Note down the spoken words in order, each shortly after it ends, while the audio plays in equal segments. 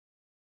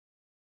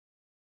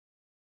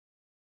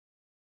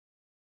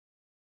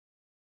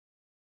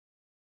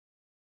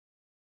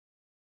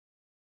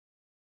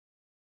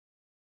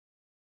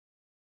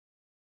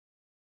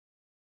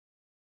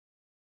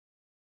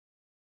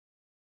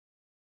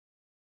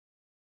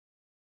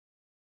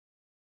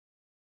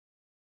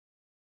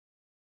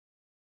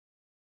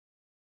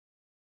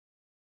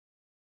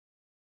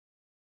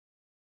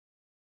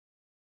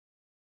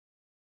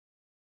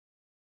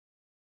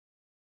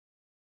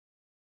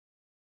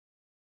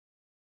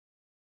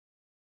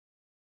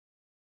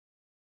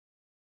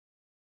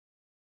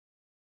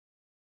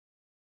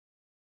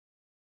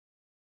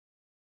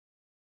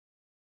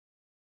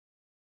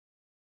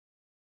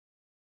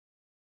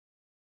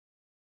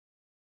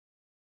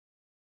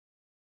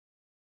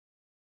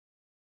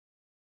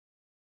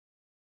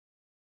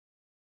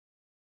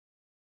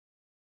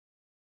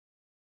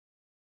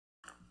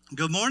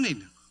Good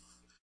morning.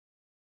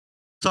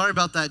 Sorry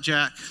about that,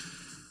 Jack.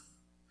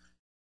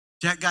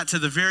 Jack got to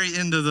the very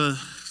end of the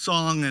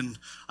song, and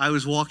I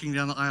was walking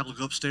down the aisle to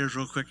go upstairs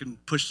real quick and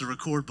push the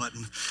record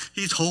button.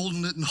 He's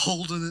holding it and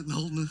holding it and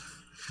holding it.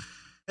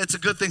 It's a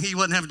good thing he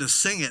wasn't having to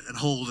sing it and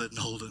hold it and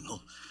hold it and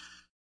hold it.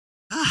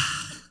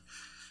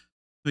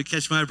 Let me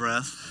catch my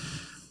breath.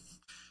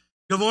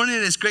 Good morning.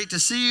 It's great to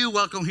see you.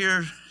 Welcome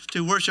here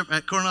to worship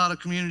at Coronado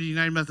Community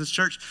United Methodist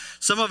Church.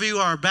 Some of you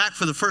are back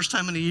for the first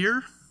time in a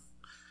year.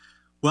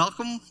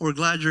 Welcome. We're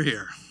glad you're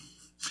here.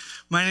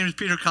 My name is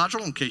Peter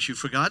Cottrell, in case you've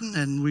forgotten,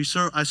 and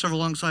I serve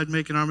alongside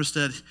Macon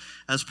Armistead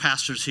as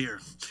pastors here.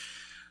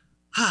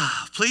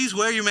 Please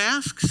wear your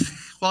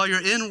masks while you're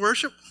in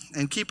worship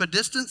and keep a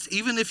distance,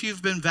 even if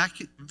you've been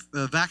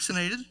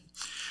vaccinated.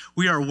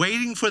 We are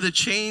waiting for the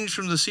change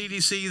from the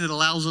CDC that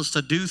allows us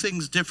to do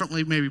things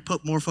differently, maybe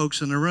put more folks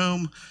in the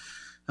room,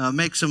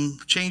 make some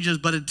changes,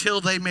 but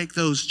until they make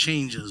those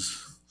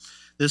changes,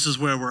 this is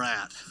where we're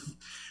at.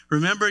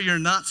 Remember, you're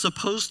not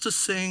supposed to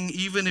sing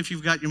even if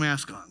you've got your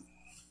mask on.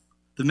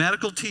 The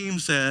medical team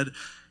said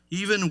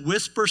even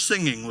whisper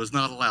singing was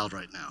not allowed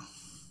right now.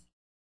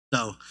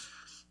 So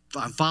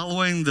I'm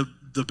following the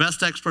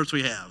best experts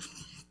we have.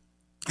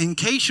 In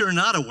case you're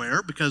not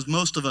aware, because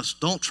most of us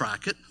don't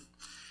track it,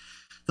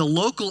 the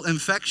local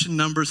infection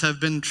numbers have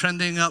been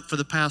trending up for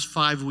the past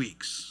 5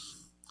 weeks.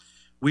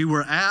 We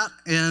were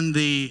in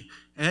the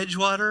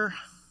Edgewater,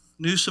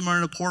 New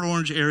Smyrna, Port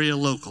Orange area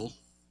local.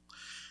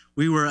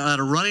 We were at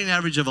a running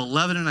average of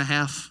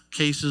 11.5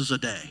 cases a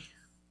day.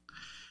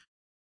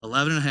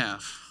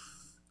 11.5.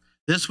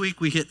 This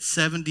week we hit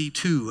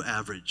 72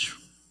 average.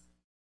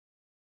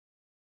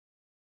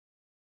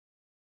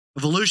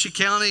 Volusia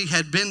County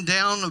had been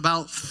down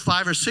about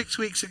 5 or 6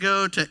 weeks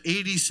ago to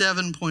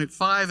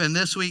 87.5, and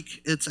this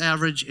week its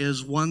average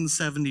is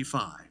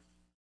 175.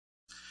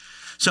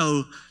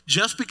 So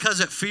just because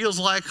it feels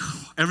like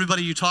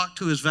everybody you talk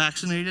to is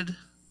vaccinated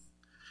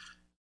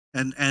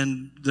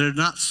and they're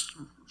not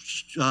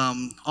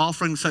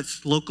offering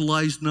such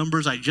localized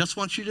numbers, I just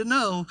want you to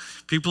know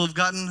people have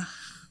gotten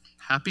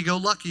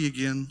happy-go-lucky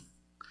again,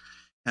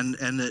 and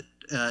it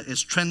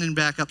is trending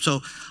back up.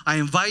 So I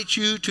invite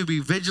you to be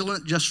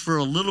vigilant just for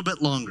a little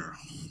bit longer.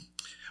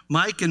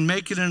 Mike and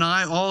Macon and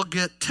I all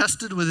get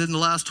tested within the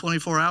last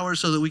 24 hours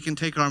so that we can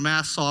take our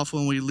masks off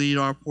when we lead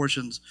our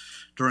portions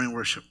during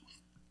worship.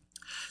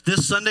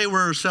 This Sunday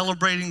we're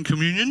celebrating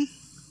communion,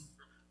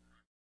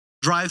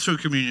 drive-through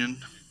communion.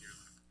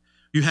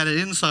 You had it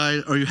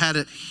inside, or you had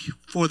it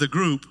for the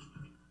group.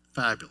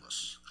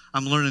 Fabulous.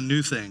 I'm learning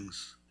new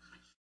things.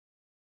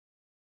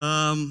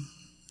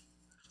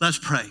 Let's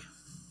pray.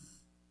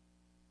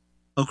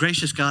 Oh,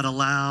 gracious God,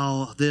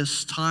 allow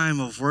this time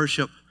of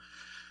worship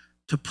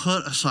to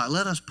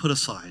let us put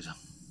aside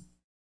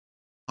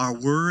our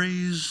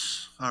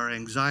worries, our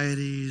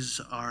anxieties,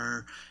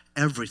 our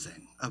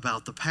everything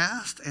about the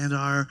past, and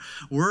our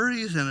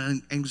worries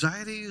and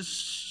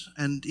anxieties,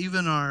 and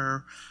even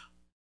our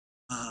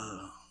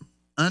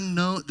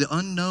the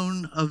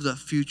unknown of the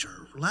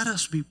future. Let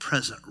us be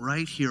present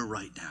right here,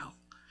 right now.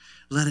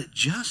 Let it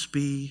just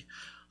be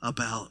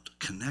about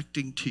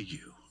connecting to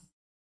you.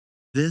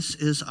 This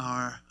is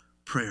our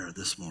prayer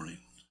this morning.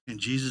 In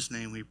Jesus'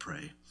 name we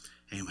pray.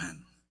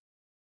 Amen.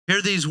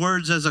 Hear these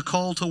words as a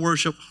call to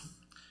worship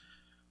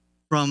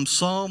from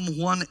Psalm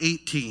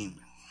 118.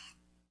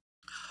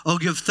 Oh,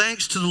 give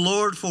thanks to the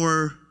Lord,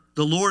 for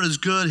the Lord is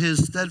good.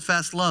 His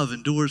steadfast love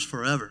endures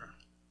forever.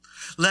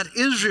 Let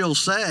Israel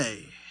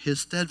say, his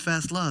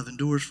steadfast love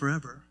endures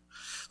forever.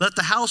 Let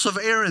the house of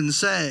Aaron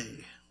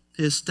say,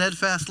 his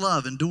steadfast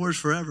love endures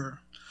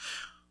forever.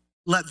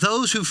 Let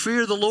those who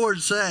fear the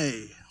Lord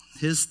say,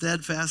 his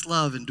steadfast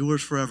love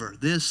endures forever.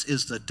 This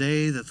is the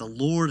day that the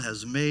Lord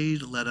has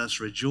made. Let us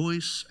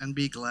rejoice and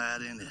be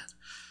glad in it.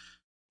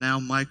 Now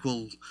Mike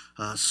will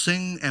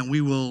sing, and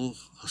we will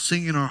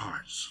sing in our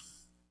hearts.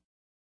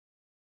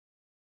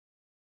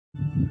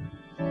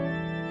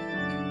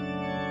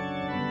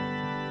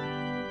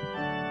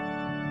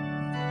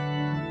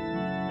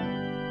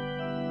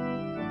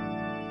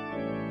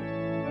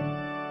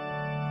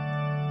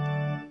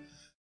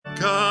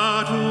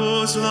 God,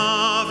 whose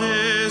love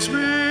is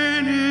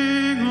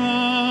reigning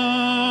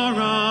o'er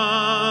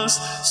us,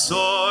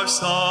 source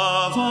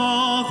of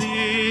all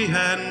the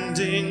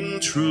ending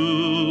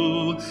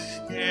true,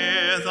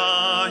 hear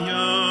the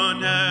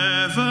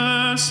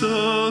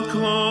universal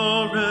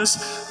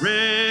chorus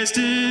raised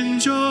in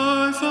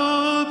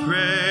joyful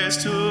praise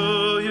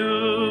to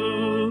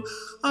you.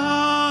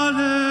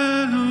 Alleluia,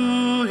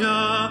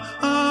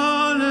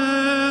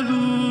 alleluia,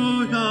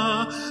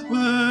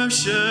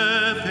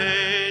 worship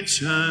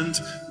ancient,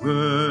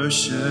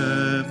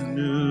 worship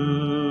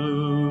new.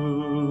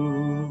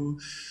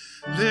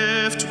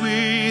 Lift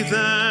we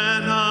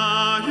then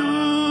our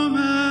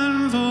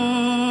human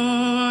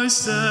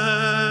voices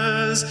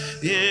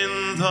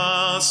in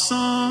the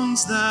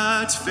songs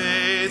that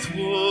faith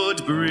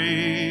would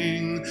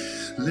bring.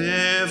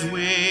 Live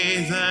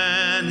we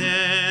then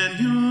in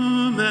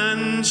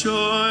human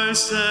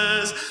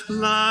choices,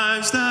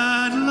 lives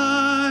that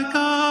like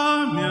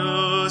our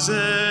music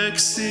music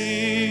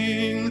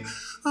sing.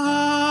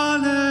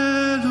 Alleluia,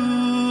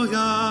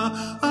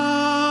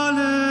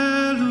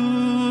 alleluia,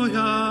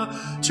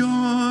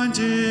 joined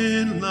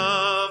in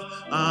love,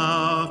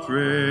 our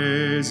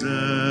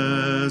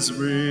praises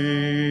ring.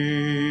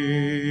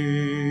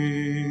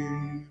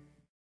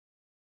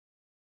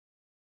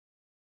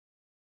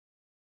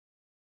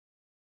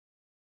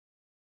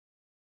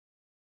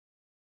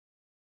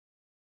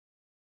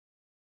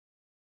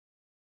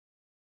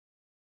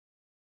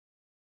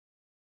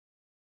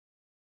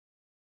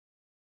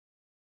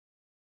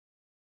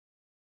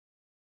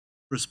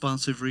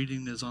 Responsive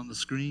reading is on the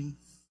screen.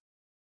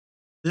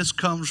 This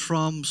comes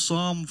from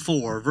Psalm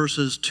 4,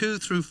 verses 2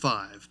 through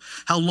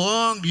 5. How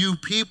long, you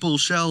people,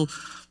 shall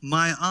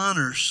my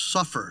honor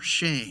suffer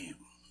shame?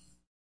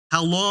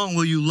 How long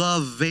will you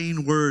love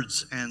vain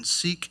words and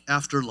seek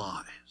after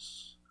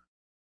lies?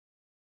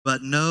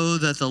 But know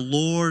that the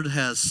Lord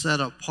has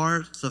set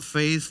apart the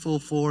faithful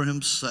for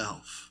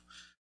himself.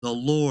 The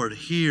Lord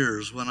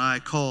hears when I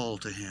call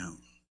to him.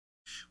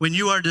 When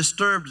you are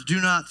disturbed,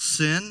 do not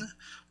sin.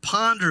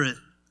 Ponder it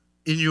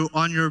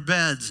on your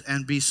beds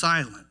and be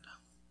silent.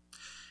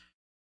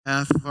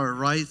 Offer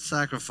right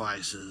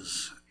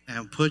sacrifices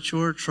and put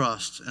your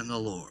trust in the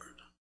Lord.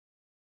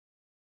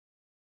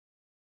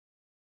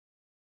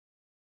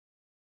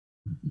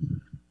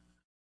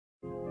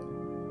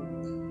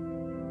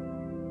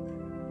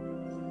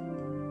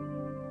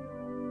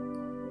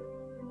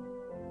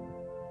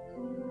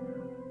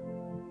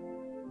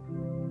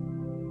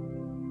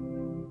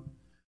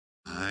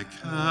 I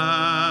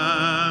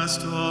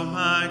cast all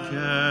my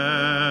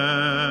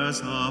cares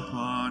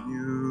upon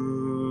you.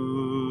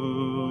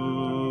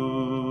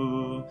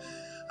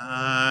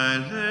 I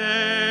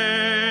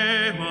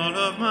lay all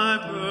of my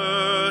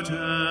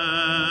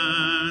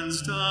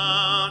burdens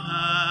down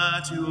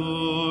at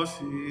your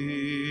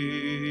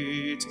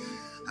feet.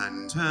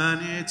 And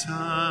any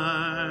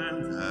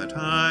time that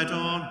I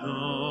don't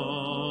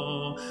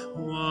know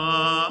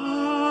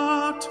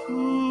what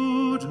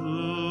to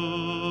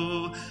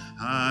do,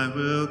 I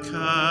will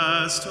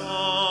cast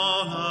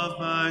all of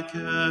my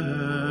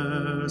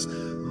cares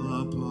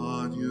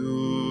upon you.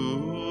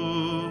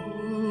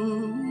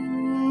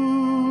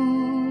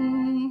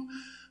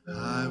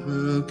 I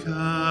will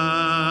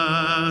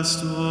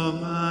cast all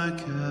my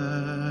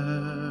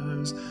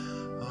cares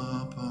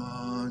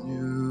upon you.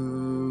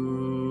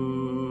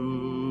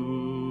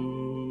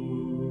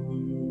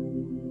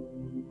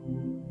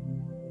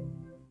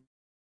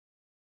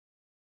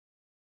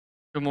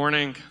 Good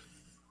morning.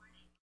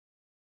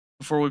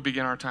 Before we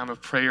begin our time of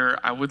prayer,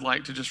 I would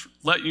like to just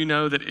let you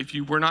know that if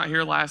you were not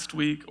here last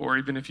week, or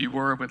even if you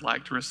were, would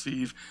like to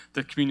receive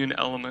the communion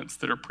elements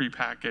that are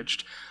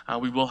prepackaged,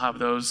 we will have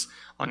those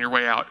on your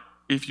way out.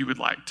 If you would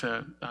like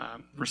to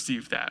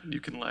receive that,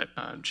 you can let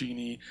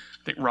Jeannie,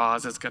 I think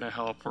Roz is going to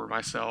help, or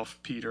myself,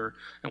 Peter,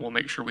 and we'll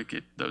make sure we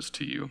get those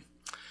to you.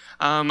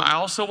 I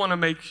also want to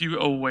make you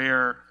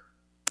aware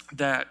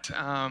that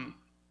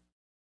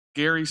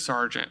Gary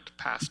Sargent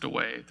passed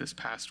away this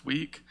past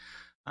week.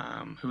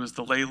 Who was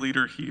the lay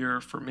leader here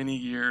for many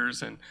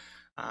years and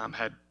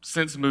had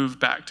since moved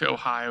back to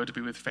Ohio to be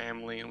with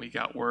family, and we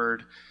got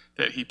word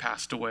that he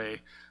passed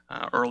away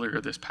earlier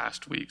this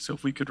past week. So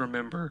if we could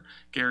remember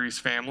Gary's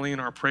family in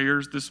our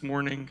prayers this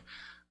morning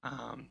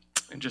and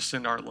just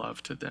send our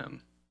love to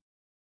them.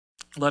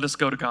 Let us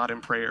go to God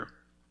in prayer.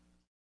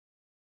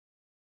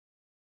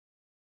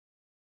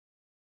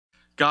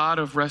 God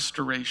of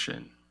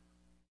restoration,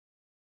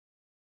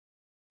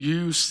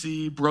 you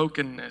see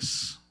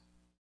brokenness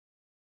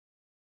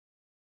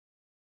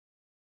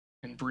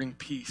and bring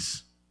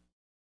peace.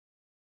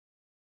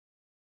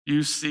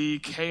 You see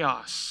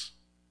chaos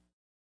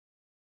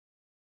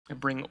and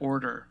bring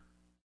order.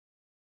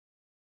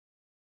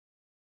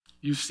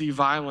 You see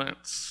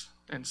violence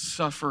and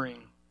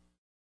suffering,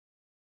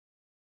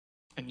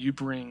 and you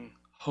bring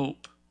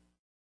hope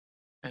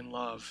and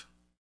love.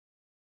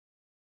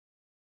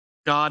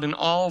 God, in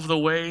all of the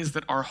ways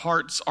that our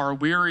hearts are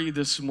weary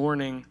this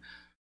morning,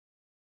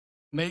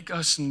 make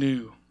us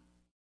new.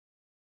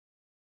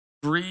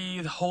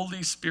 Breathe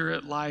Holy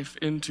Spirit life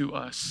into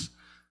us.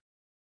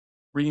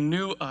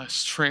 Renew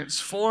us,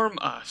 transform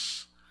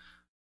us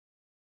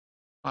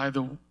by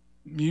the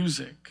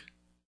music,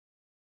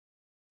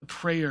 the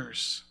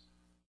prayers,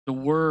 the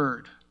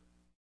word,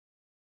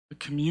 the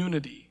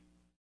community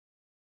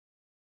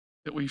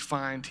that we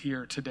find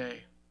here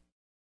today.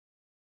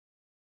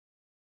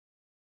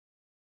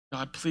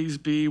 God, please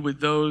be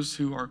with those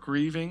who are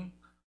grieving,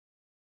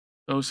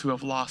 those who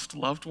have lost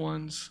loved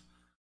ones,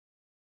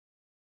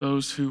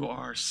 those who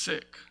are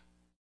sick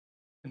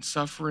and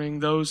suffering,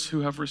 those who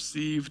have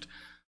received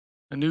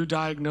a new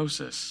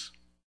diagnosis,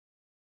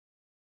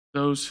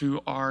 those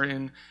who are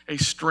in a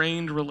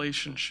strained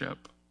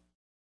relationship,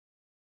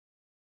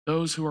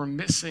 those who are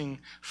missing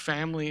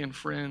family and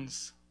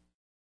friends.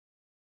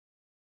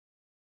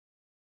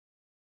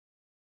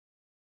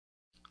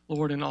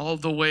 Lord, in all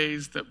the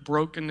ways that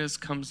brokenness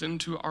comes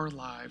into our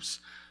lives,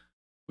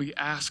 we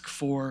ask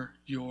for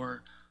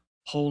your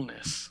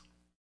wholeness,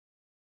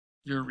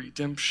 your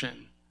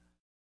redemption,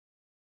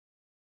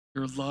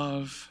 your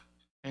love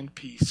and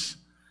peace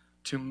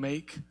to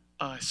make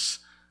us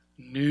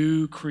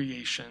new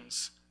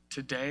creations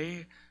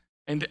today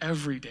and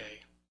every day.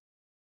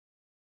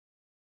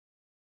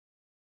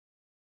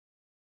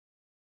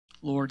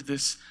 Lord,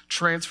 this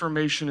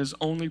transformation is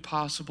only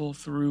possible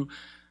through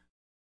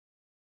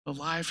the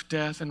life,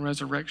 death, and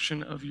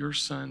resurrection of your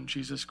Son,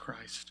 Jesus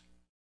Christ.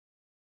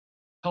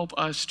 Help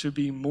us to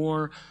be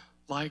more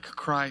like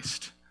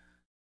Christ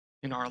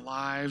in our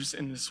lives,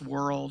 in this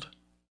world.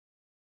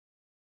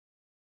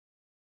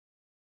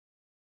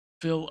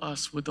 Fill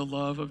us with the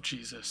love of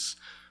Jesus,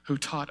 who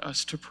taught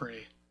us to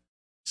pray,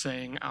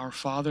 saying, Our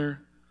Father,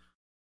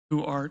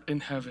 who art in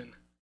heaven,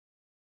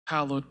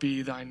 hallowed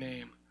be thy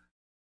name.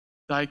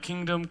 Thy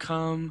kingdom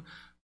come,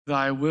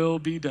 thy will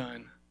be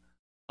done,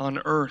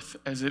 on earth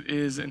as it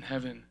is in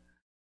heaven.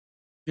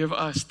 Give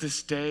us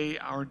this day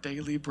our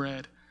daily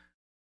bread,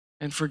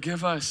 and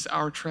forgive us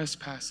our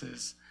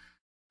trespasses,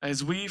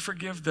 as we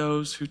forgive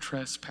those who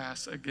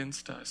trespass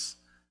against us.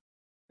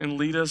 And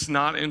lead us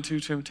not into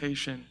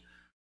temptation,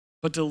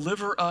 but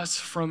deliver us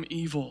from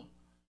evil.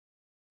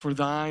 For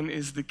thine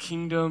is the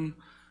kingdom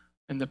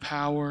and the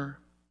power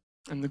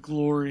and the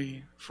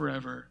glory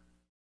forever.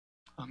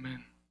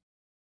 Amen.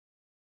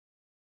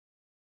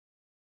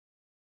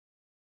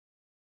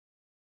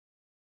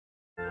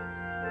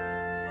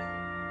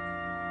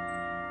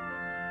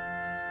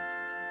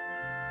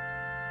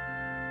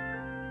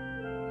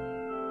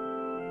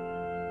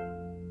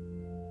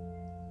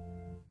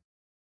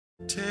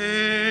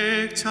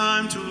 Take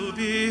time to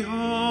be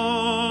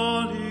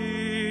holy,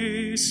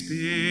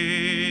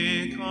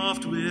 speak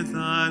oft with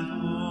thy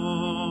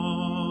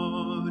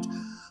Lord,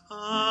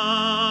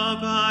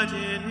 abide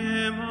in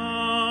him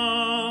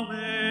always,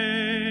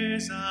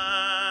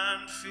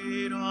 and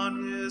feed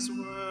on his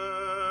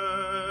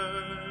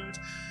word.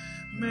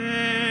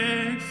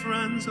 Make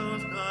friends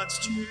of God's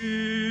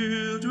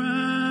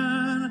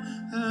children,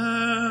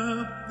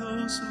 help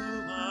those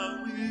who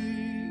are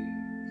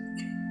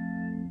weak,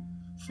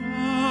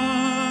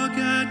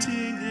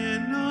 forgetting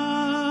in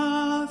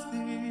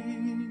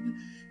nothing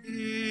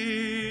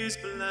his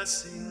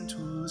blessing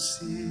to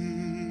seek.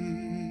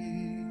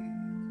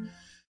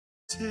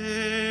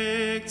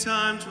 Take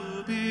time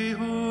to be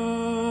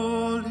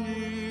holy,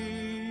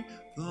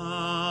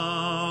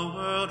 the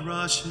world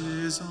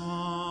rushes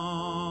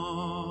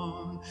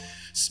on.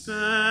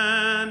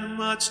 Spend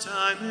much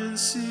time in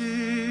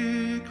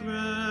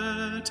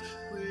secret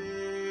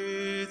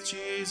with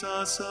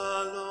Jesus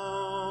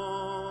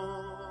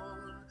alone.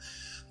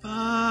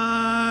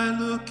 By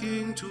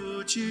looking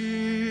to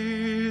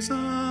Jesus,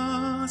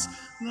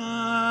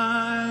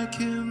 like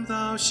him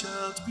thou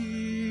shalt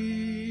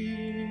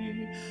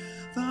be.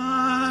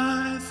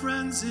 Thy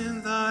friends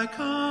in thy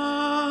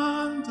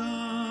conduct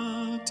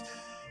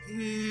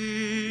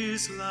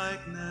his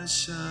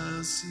likeness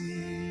shall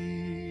see.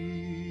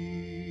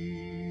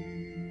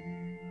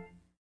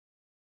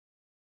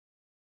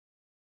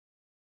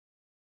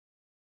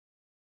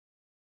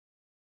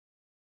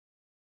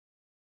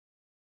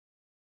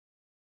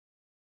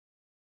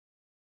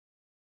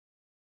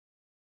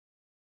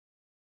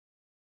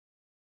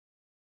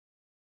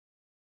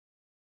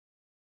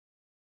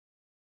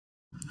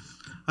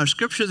 Our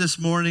scripture this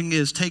morning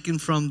is taken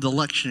from the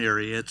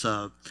lectionary. It's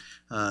a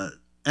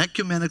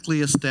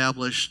ecumenically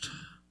established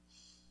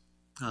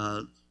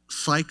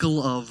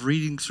cycle of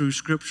reading through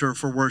scripture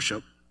for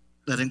worship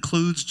that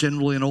includes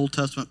generally an Old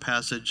Testament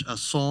passage, a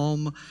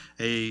psalm,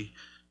 a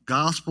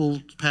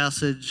gospel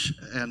passage,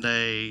 and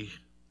a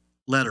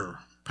letter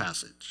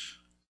passage.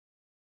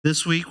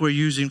 This week we're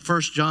using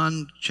 1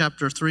 John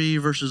chapter 3,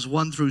 verses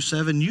 1 through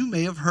 7. You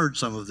may have heard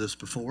some of this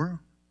before.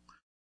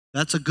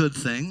 That's a good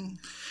thing.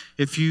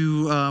 If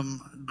you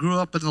grew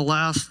up in the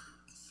last,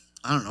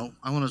 I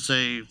want to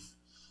say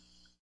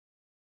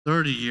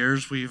 30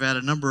 years, we've had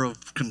a number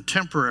of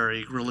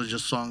contemporary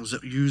religious songs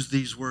that use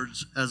these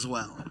words as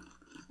well.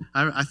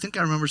 I think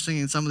I remember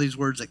singing some of these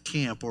words at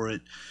camp or at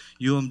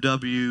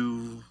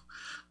UMW,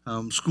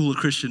 School of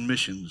Christian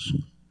Missions.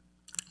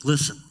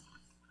 Listen.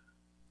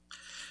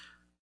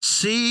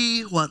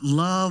 See what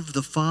love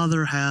the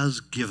Father has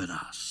given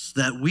us,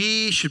 that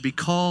we should be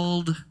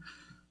called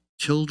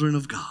children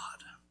of God.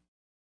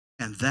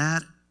 And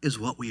that is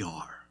what we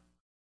are.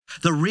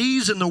 The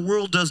reason the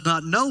world does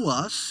not know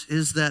us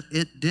is that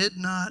it did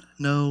not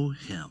know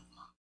him.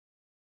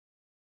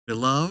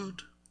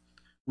 Beloved,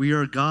 we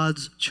are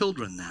God's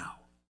children now.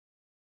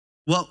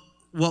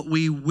 What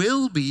we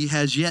will be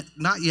has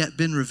not yet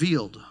been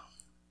revealed.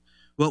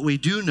 What we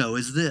do know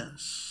is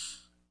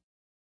this: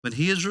 when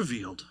he is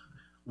revealed,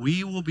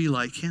 we will be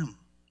like him,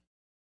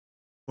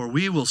 for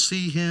we will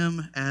see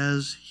him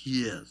as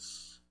he is.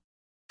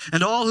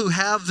 And all who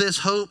have this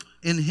hope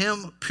in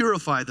him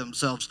purify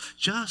themselves,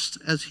 just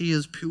as he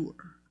is pure.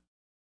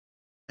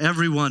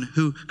 Everyone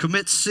who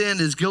commits sin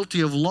is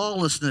guilty of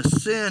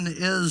lawlessness. Sin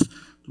is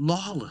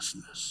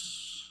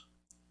lawlessness.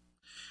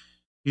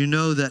 You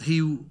know that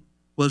he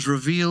was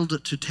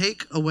revealed to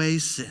take away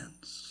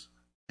sins,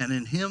 and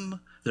in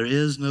him there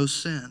is no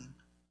sin.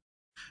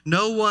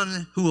 No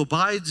one who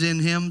abides in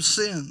him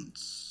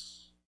sins.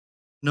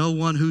 No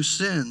one who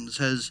sins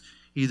has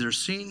either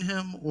seen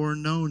him or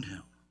known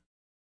him.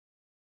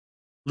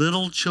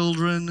 Little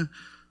children,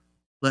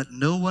 let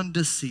no one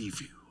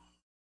deceive you.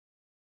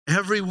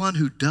 Everyone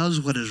who does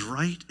what is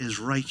right is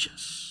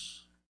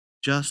righteous,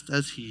 just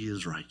as he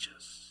is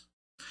righteous.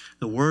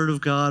 The word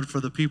of God for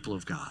the people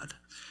of God.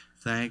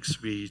 Thanks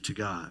be to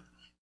God.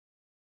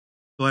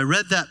 So I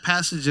read that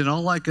passage and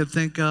all I could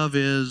think of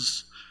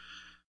is,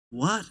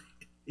 what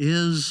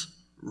is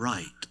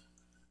right?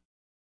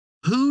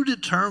 Who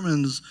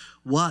determines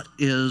what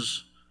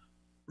is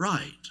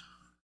right?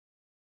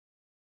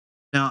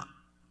 Now,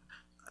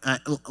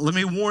 let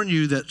me warn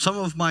you that some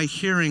of my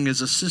hearing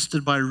is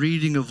assisted by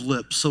reading of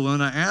lips. So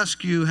when I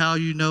ask you how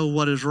you know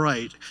what is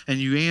right and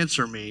you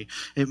answer me,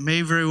 it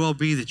may very well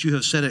be that you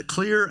have said it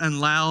clear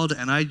and loud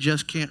and I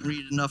just can't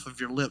read enough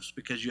of your lips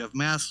because you have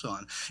masks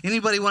on.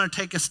 Anybody want to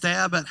take a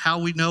stab at how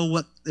we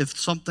know if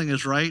something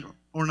is right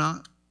or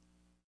not?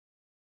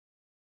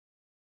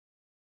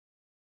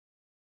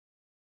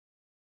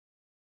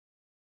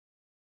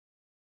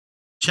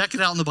 Check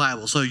it out in the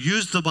Bible. So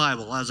use the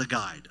Bible as a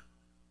guide.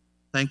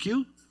 Thank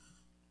you.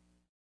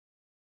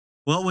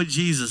 What would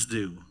Jesus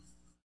do?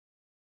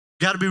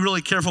 Got to be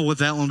really careful with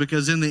that one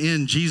because in the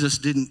end, Jesus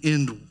didn't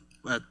end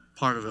that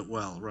part of it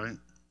well, right?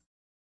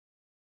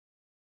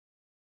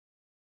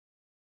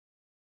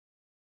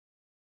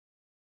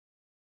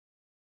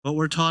 What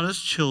we're taught as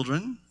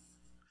children.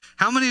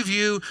 How many of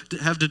you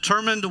have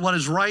determined what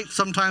is right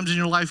sometimes in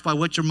your life by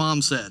what your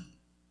mom said?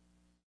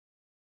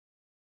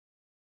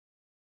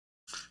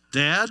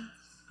 Dad?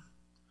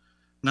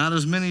 Not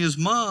as many as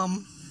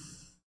mom.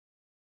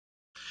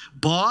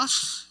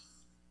 Boss?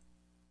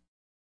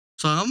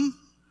 Some?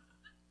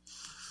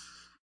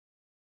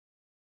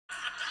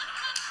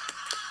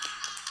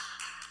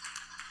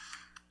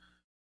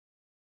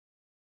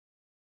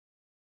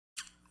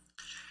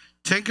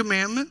 Ten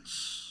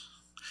Commandments?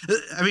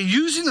 I mean,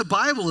 using the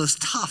Bible is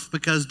tough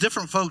because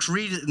different folks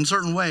read it in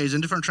certain ways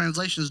and different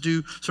translations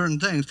do certain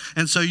things.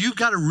 And so you've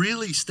got to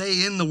really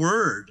stay in the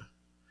Word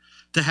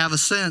to have a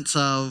sense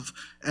of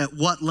at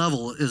what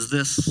level is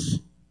this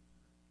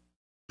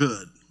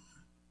good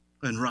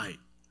and right.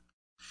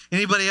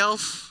 Anybody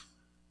else?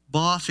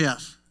 Boss,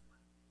 yes.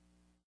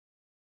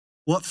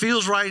 What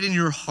feels right in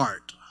your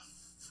heart?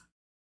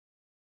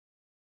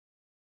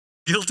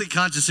 Guilty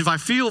conscience. If I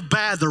feel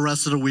bad the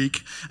rest of the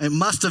week, it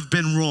must have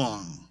been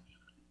wrong.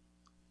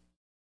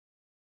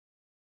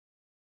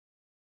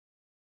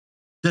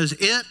 Does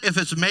it, if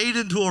it's made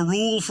into a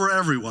rule for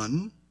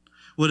everyone,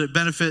 would it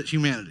benefit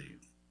humanity?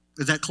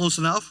 Is that close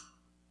enough?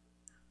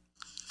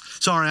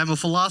 Sorry, I'm a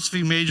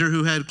philosophy major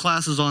who had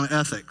classes on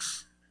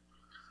ethics.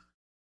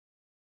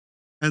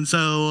 And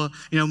so,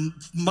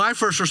 my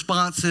first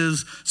response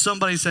is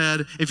somebody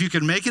said, if you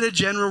can make it a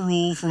general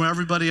rule from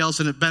everybody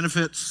else and it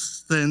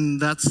benefits, then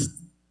that's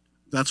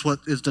what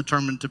is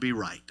determined to be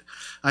right.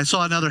 I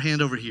saw another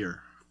hand over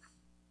here.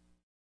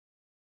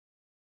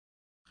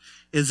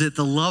 Is it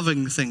the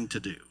loving thing to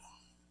do?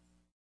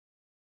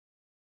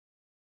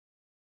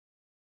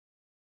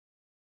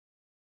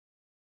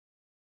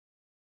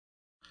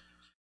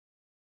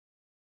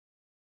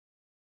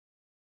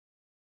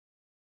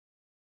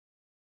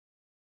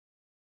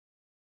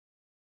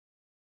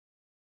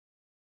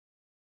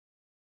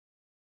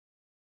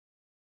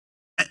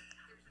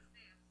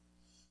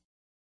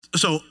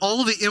 So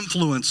all the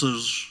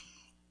influencers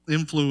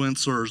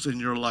in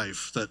your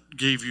life that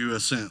gave you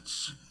a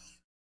sense.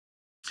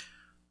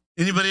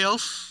 Anybody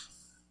else?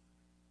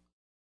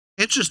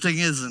 Interesting,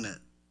 isn't it?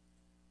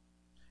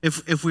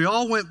 If we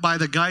all went by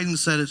the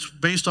guidance that it's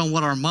based on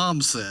what our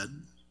mom said,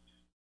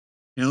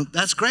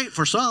 that's great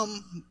for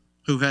some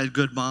who had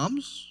good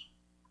moms.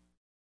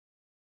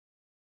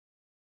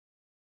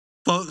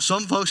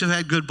 Some folks have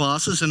had good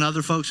bosses and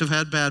other folks have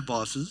had bad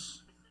bosses.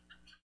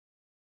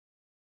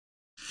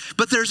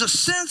 But there's a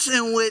sense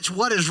in which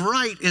what is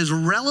right is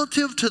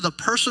relative to the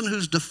person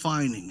who's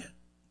defining it.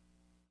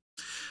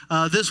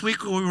 This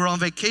week we were on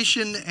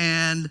vacation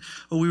and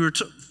we were,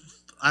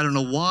 I don't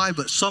know why,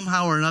 but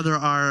somehow or another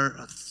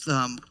our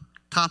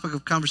topic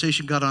of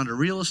conversation got onto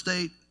real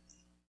estate.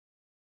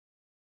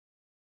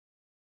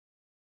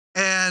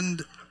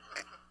 And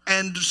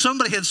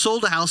somebody had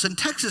sold a house in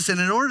Texas, and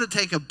in order to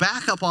take a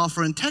backup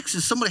offer in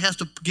Texas, somebody has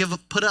to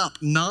put up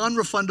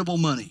non-refundable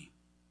money.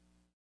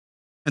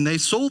 And they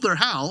sold their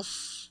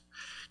house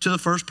to the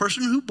first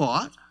person who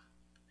bought.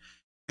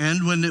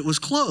 And when it was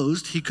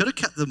closed, he could have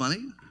kept the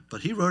money, but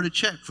he wrote a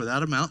check for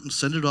that amount and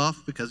sent it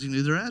off because he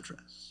knew their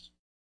address.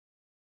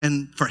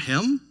 And for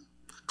him,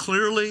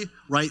 clearly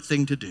right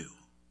thing to do.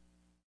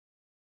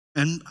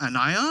 And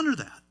I honor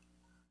that.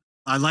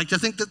 I like to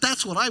think that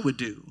that's what I would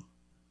do.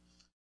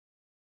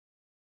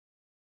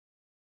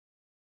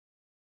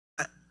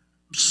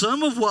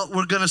 Some of what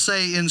we're going to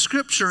say in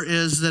Scripture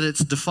is that it's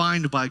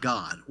defined by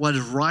God. What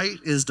is right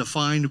is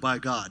defined by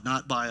God,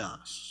 not by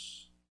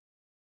us.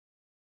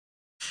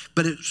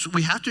 But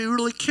we have to be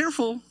really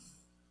careful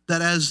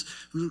that as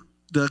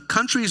the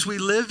countries we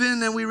live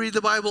in and we read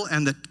the Bible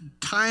and the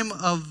time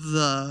of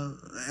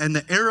and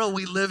the era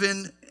we live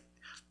in,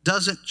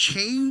 doesn't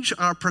change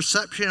our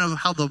perception of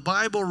how the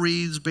Bible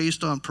reads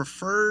based on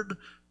preferred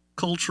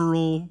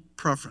cultural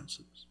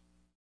preferences.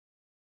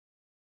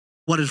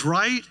 What is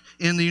right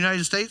in the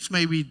United States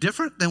may be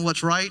different than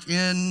what's right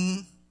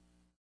in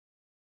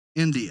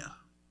India.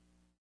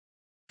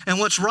 And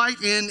what's right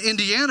in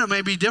Indiana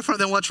may be different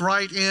than what's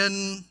right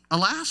in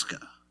Alaska.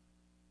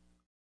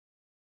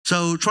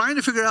 So trying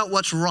to figure out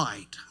what's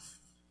right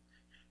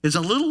is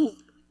a little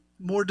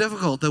more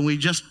difficult than we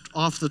just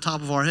off the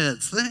top of our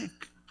heads think.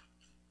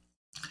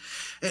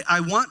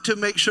 I want to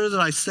make sure that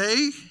I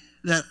say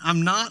that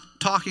I'm not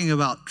talking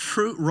about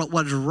true,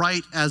 what is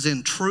right as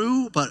in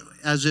true, but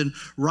as in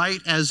right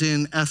as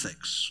in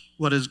ethics.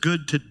 What is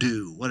good to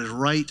do, what is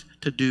right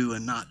to do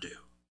and not do.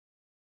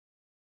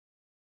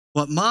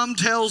 What mom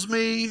tells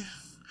me,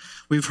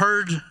 we've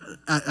heard,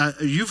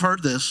 you've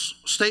heard this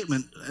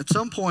statement. At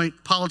some point,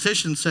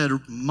 politicians said,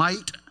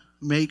 might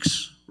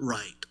makes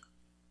right.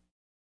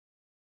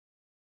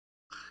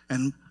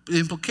 And the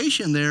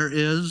implication there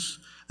is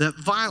that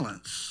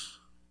violence,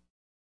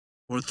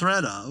 or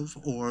threat of,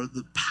 or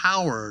the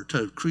power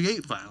to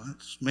create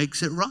violence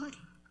makes it right.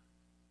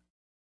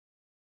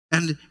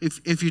 And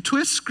if you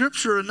twist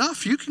Scripture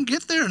enough, you can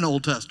get there in the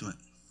Old Testament.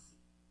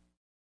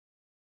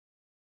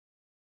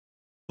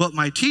 What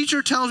my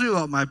teacher tells me,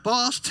 what my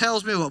boss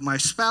tells me, what my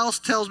spouse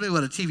tells me,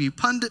 what a TV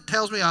pundit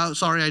tells me,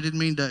 sorry, I didn't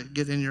mean to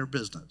get in your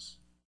business.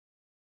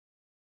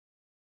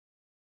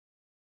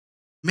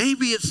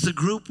 Maybe it's the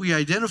group we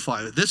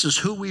identify with. This is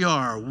who we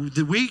are.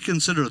 We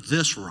consider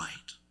this right.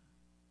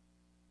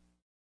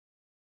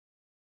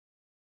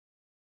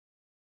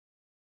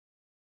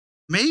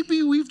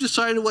 Maybe we've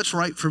decided what's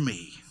right for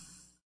me.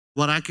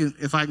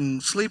 If I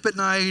can sleep at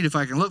night, if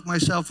I can look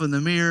myself in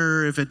the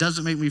mirror, if it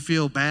doesn't make me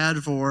feel bad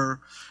for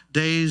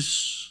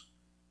days.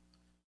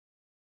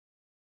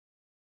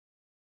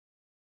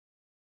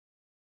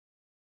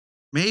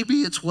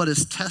 Maybe it's what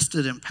is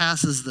tested and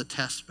passes the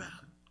test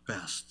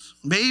best.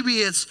 Maybe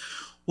it's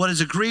what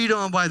is agreed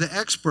on by the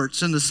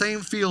experts in the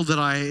same field that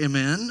I am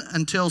in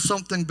until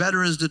something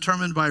better is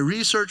determined by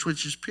research,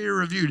 which is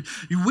peer-reviewed.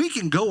 We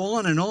can go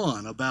on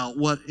about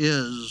what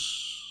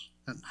is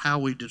and how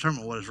we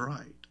determine what is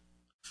right.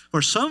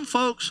 For some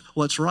folks,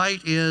 what's right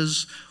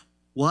is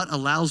what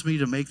allows me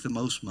to make the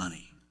most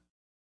money.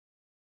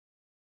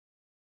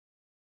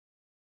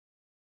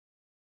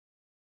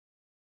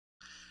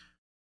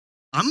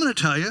 I'm going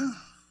to tell you,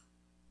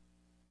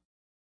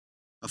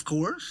 of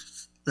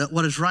course, that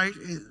what is right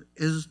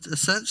is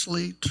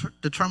essentially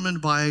determined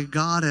by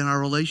God and our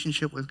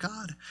relationship with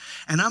God.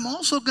 And I'm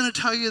also going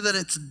to tell you that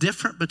it's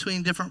different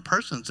between different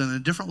persons and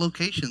in different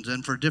locations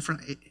and for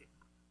different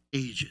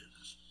ages.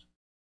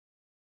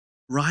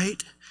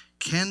 Right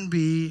can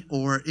be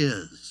or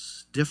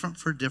is different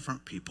for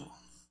different people.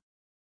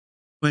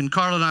 When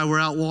Carla and I were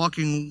out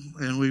walking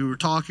and we were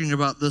talking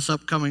about this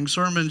upcoming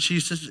sermon, she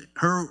says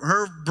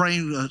her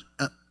brain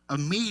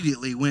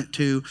immediately went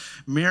to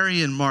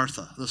Mary and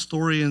Martha. The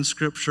story in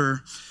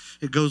Scripture,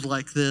 it goes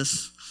like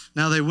this.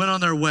 Now they went on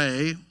their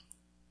way.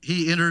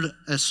 He entered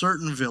a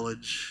certain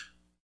village.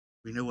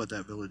 We know what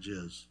that village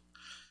is.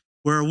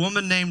 Where a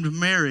woman named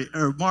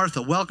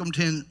Martha welcomed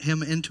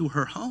him into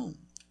her home.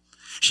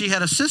 She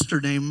had a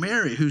sister named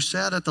Mary who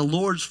sat at the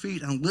Lord's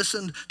feet and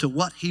listened to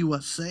what he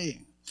was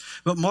saying.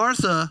 But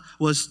Martha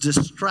was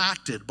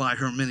distracted by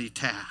her many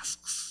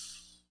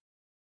tasks.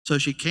 So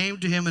she came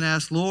to him and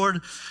asked,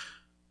 Lord,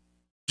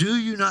 do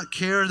you not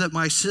care that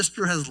my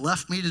sister has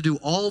left me to do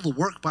all the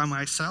work by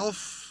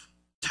myself?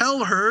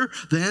 Tell her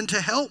then to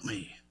help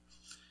me.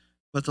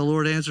 But the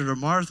Lord answered her,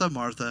 Martha,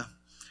 Martha,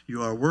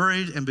 you are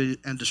worried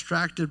and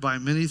distracted by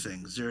many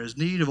things. There is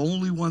need of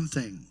only one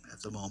thing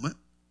at the moment.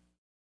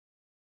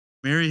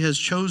 Mary has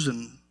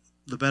chosen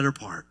the better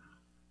part,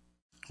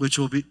 which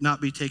will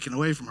not be taken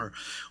away from her.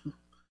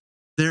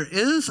 There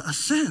is a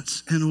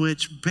sense in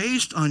which,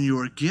 based on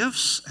your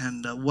gifts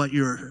and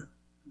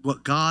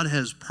what God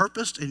has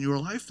purposed in your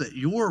life, that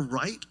your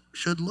right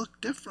should look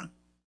different.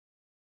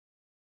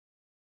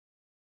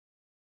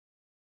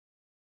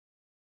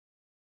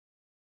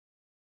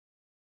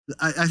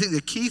 I think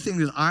the key thing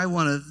that I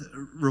want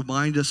to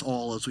remind us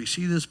all as we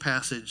see this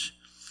passage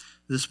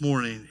this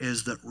morning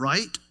is that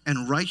right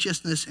and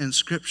righteousness in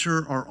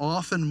Scripture are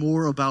often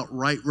more about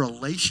right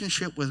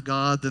relationship with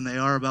God than they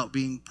are about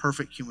being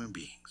perfect human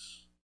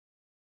beings.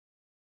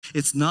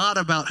 It's not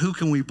about who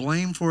can we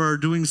blame for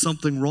doing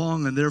something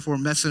wrong and therefore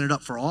messing it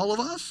up for all of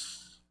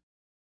us,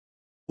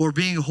 or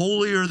being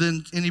holier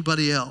than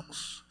anybody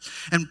else.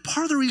 And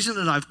part of the reason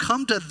that I've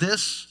come to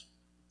this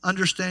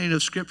understanding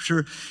of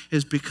Scripture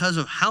is because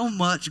of how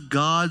much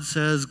God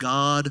says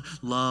God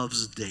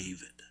loves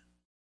David.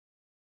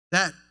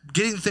 That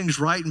getting things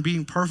right and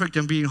being perfect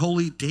and being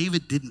holy,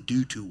 David didn't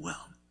do too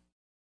well.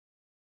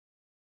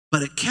 But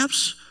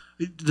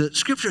the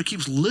Scripture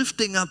keeps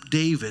lifting up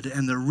David,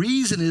 and the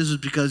reason is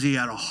because he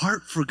had a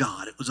heart for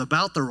God. It was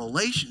about the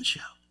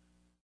relationship.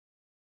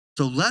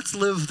 So let's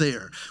live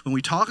there. When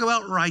we talk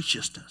about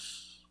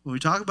righteousness, when we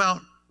talk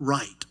about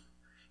right,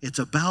 it's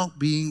about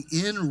being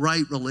in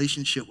right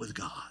relationship with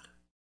God.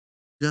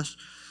 Just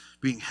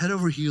being head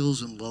over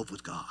heels in love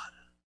with God.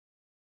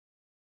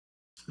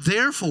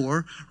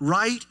 Therefore,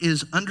 right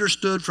is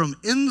understood from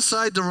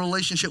inside the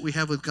relationship we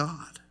have with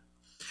God.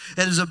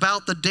 It is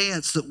about the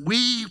dance that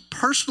we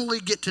personally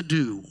get to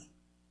do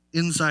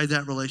inside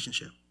that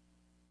relationship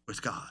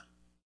with God.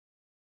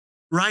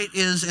 Right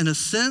is, in a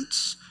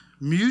sense,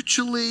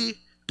 mutually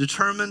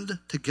determined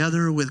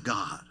together with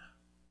God.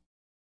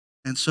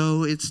 And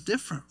so it's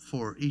different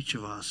for each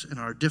of us in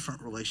our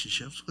different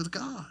relationships with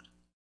God.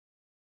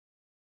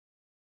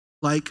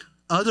 Like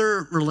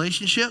other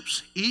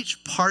relationships,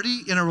 each party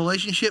in a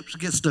relationship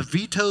gets to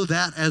veto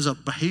that as a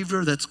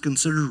behavior that's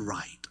considered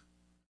right.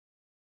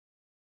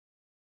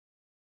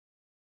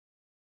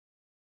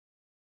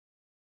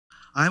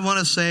 I want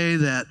to say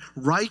that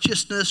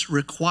righteousness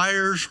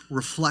requires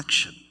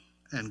reflection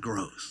and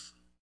growth.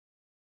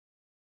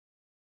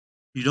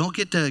 You don't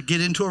get to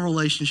get into a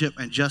relationship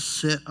and just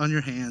sit on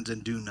your hands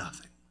and do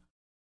nothing.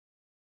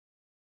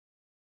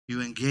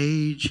 You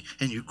engage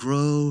and you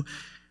grow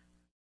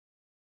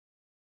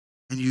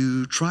and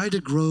you try to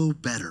grow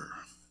better.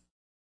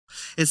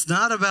 It's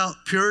not about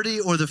purity,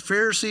 or the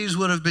Pharisees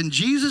would have been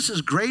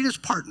Jesus'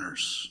 greatest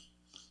partners,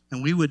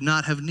 and we would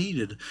not have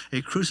needed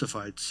a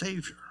crucified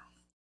Savior.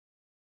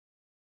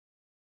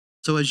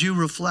 So as you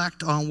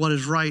reflect on what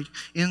is right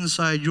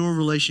inside your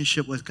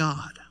relationship with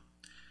God,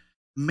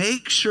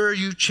 make sure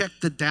you check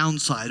the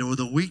downside or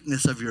the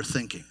weakness of your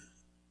thinking.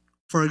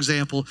 For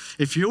example,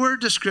 if your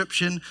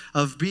description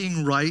of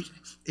being right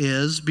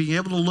is being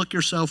able to look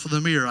yourself in the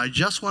mirror, I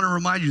just want to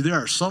remind you, there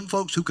are some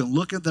folks who can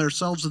look at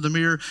themselves in the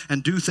mirror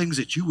and do things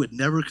that you would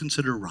never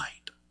consider right.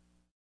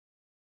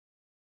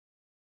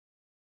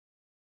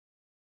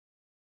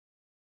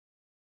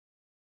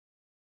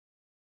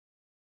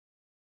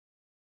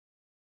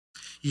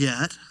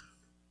 Yet,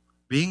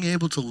 being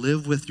able to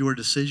live with your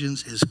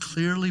decisions is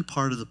clearly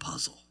part of the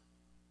puzzle.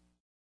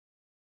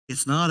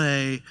 It's not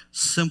a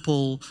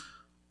simple,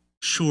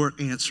 short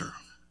answer.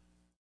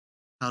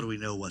 How do we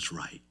know what's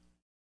right?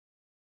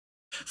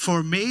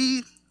 For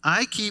me,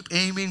 I keep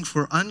aiming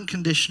for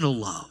unconditional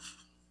love.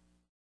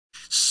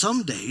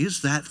 Some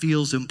days that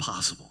feels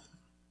impossible.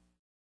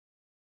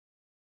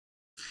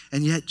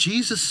 And yet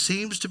Jesus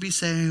seems to be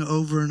saying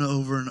over and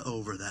over and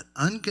over that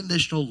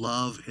unconditional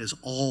love is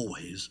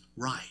always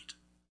right.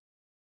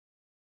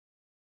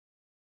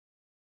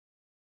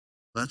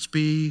 Let's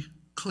be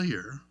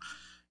clear.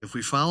 If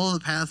we follow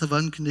the path of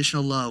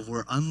unconditional love,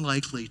 we're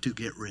unlikely to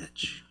get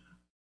rich.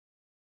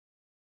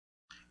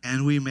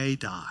 And we may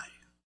die.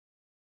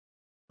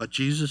 But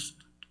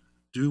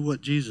do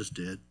what Jesus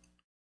did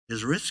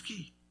is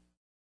risky.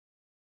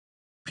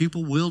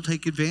 People will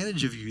take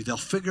advantage of you. They'll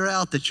figure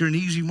out that you're an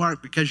easy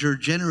mark because you're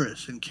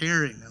generous and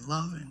caring and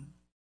loving.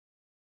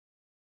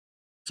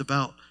 It's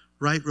about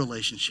right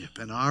relationship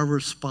and our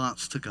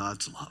response to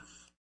God's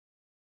love.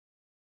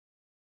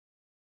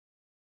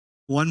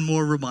 One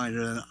more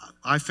reminder, and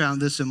I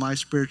found this in my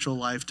spiritual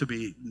life to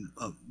be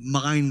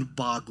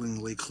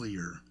mind-bogglingly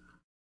clear.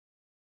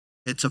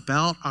 It's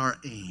about our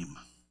aim.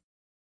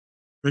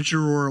 Richard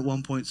Rohr at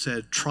one point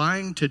said,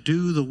 trying to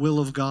do the will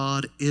of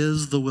God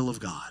is the will of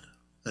God.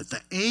 That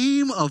the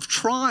aim of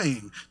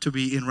trying to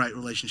be in right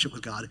relationship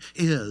with God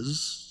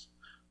is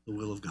the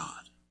will of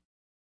God.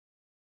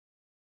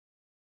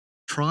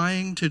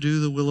 Trying to do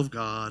the will of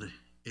God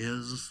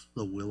is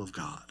the will of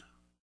God.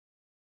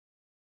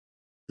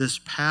 This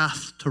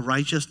path to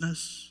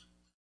righteousness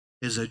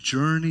is a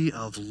journey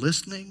of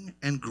listening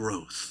and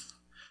growth.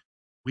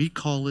 We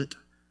call it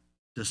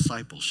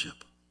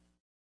discipleship.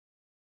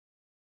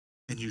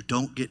 And you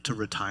don't get to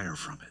retire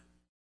from it.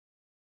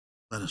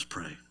 Let us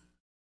pray.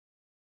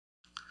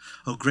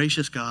 Oh,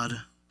 gracious God,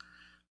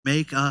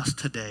 make us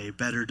today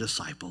better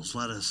disciples.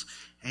 Let us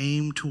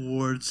aim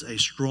towards a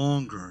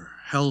stronger,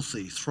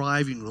 healthy,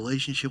 thriving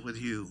relationship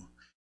with you.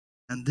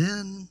 And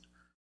then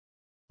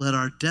let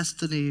our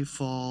destiny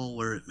fall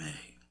where it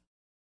may.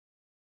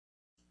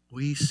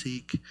 We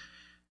seek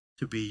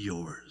to be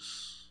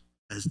yours,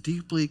 as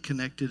deeply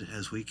connected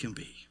as we can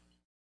be.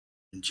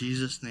 In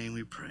Jesus' name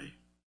we pray.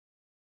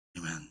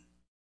 Amen.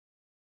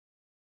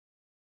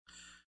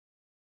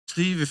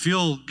 Steve, if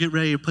you'll get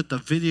ready to put the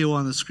video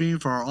on the screen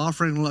for our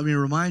offering, let me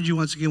remind you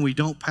once again, we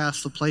don't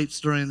pass the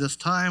plates during this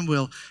time.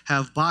 We'll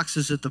have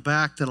boxes at the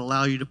back that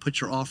allow you to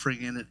put your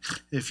offering in it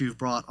if you've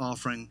brought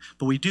offering.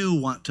 But we do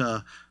want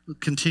to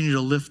continue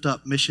to lift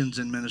up missions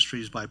and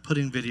ministries by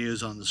putting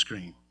videos on the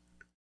screen.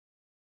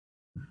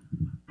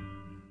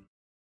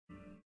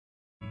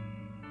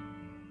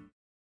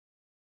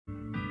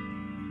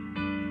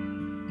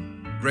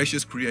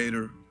 Gracious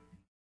Creator,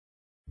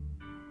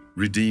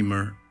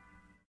 Redeemer,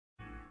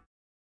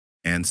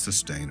 and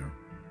Sustainer,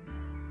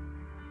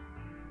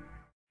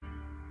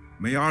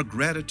 may our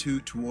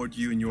gratitude toward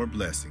you and your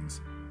blessings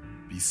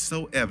be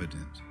so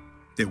evident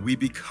that we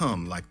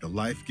become like the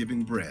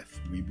life-giving breath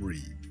we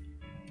breathe.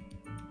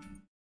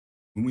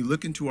 When we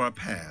look into our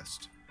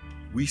past,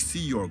 we see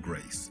your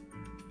grace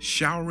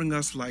showering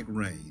us like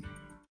rain,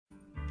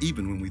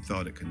 even when we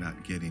thought it could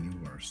not get any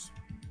worse.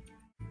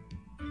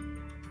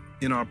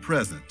 In our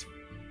present,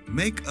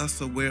 Make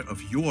us aware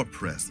of your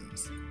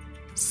presence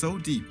so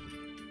deeply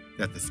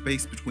that the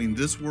space between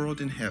this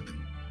world and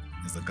heaven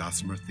is a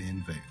gossamer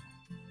thin veil.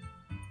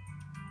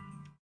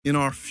 In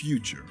our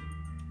future,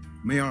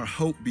 may our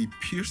hope be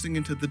piercing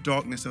into the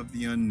darkness of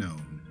the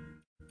unknown,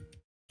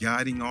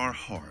 guiding our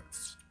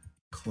hearts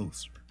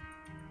closer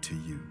to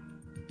you.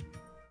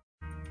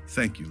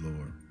 Thank you,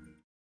 Lord.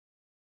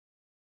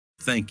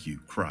 Thank you,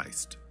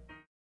 Christ.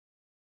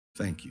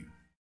 Thank you,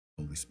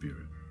 Holy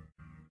Spirit.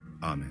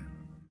 Amen.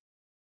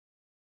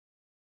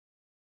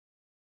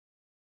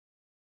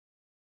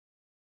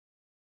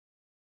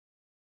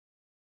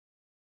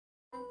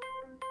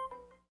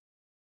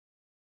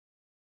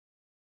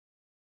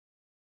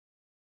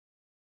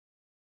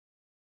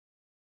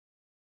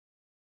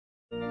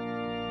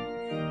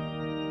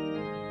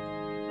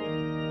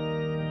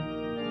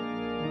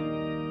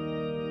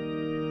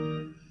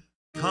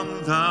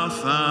 Come thou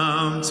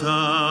fount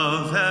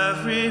of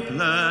every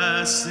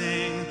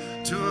blessing,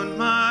 tune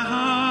my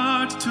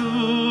heart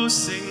to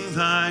sing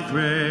thy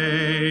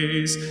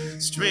grace.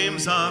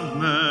 Streams of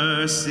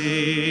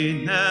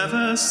mercy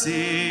never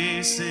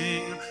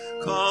ceasing,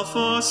 call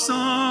for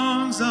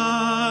songs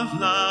of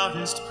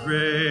loudest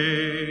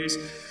praise.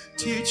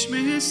 Teach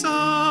me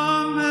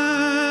some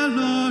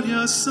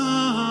melodious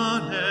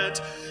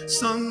sonnet,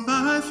 sung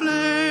by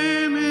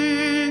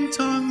flaming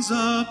tongues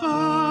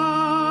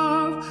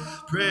above.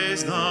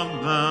 Praise the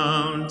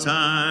mount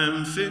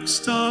I'm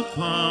fixed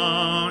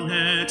upon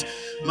it,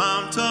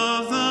 mount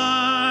of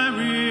thy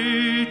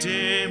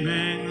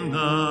redeeming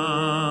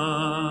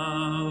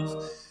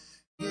love.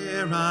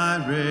 Here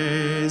I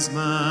raise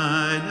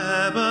mine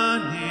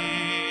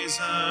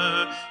Ebenezer,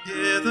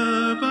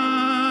 hither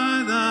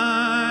by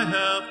thy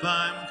help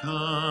I'm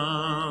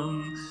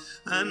come,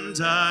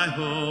 and I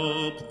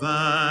hope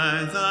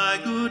by thy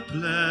good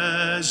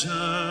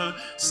pleasure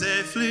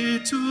safely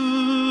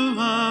to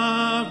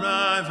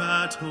arrive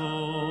at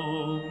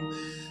home.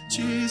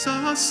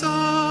 Jesus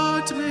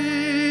sought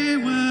me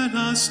when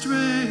a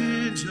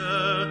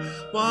stranger,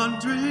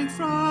 wandering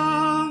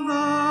from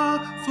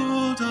the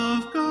fold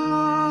of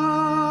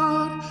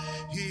God.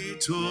 He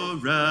to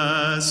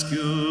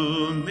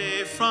rescue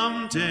me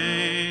from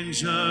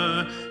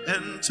danger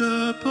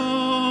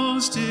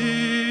interposed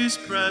his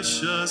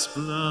precious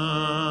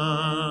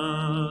blood.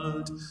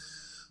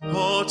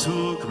 Oh,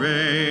 to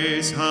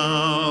grace,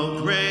 how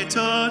great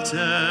a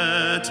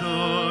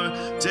debtor,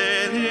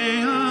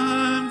 daily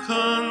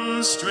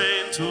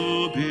unconstrained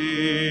to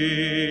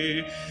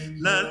be.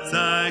 Let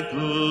thy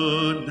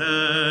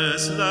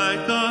goodness,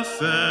 like a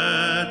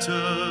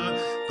fetter,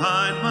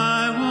 bind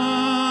my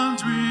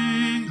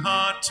wandering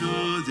heart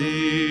to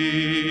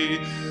thee.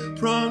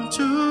 Prone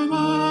to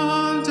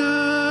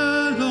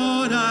wander,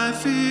 Lord, I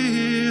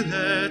feel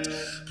it,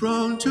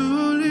 prone to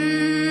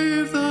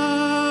leave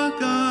the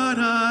God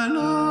I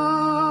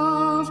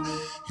love.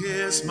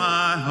 Here's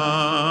my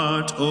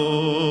heart,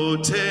 oh,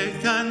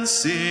 take and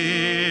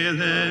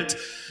seal it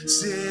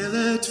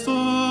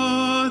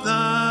for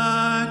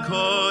thy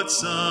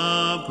courts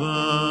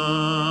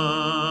above.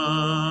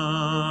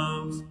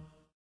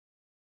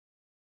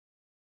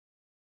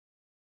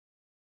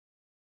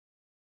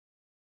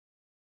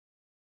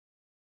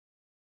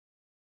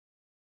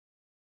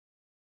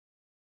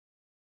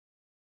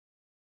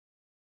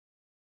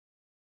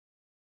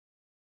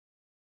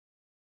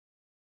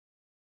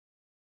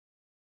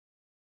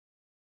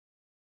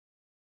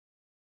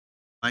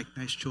 Mike,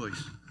 nice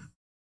choice.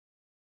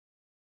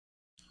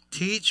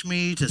 Teach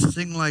me to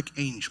sing like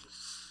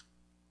angels.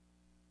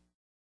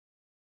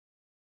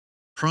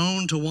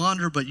 Prone to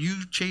wander, but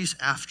you chase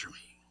after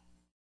me.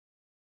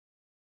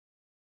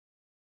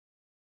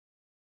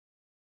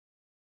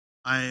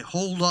 I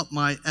hold up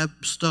my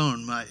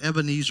stone, my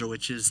Ebenezer,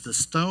 which is the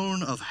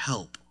stone of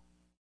help.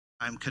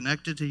 I'm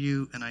connected to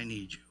you and I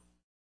need you.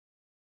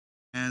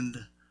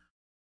 And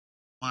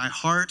my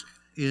heart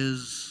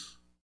is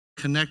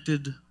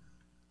connected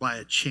by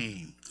a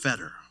chain,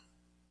 fetter.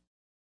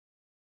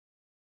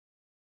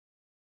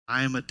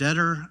 I am a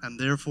debtor and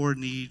therefore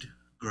need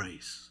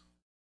grace.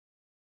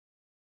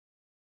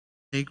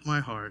 Take my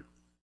heart,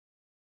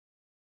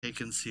 take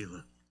and seal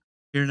it.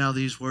 Hear now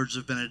these words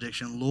of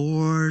benediction.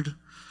 Lord,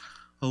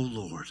 O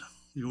Lord,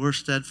 your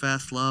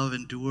steadfast love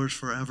endures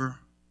forever.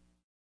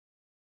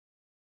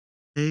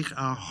 Take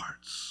our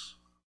hearts,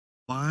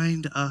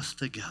 bind us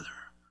together.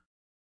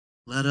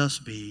 Let us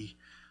be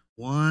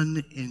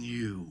one in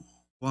you,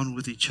 one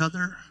with each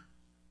other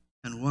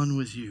and one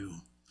with you,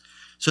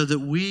 so that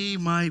we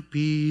might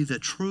be the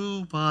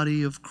true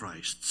body of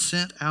Christ,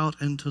 sent out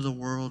into the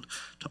world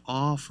to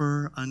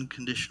offer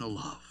unconditional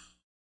love.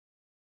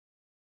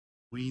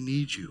 We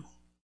need you.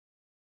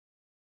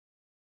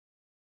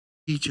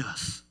 Teach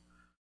us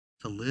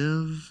to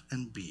live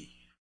and be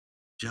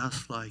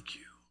just like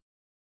you.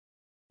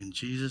 In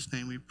Jesus'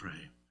 name we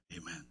pray,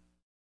 amen.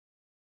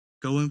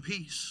 Go in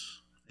peace.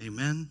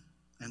 Amen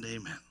and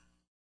amen.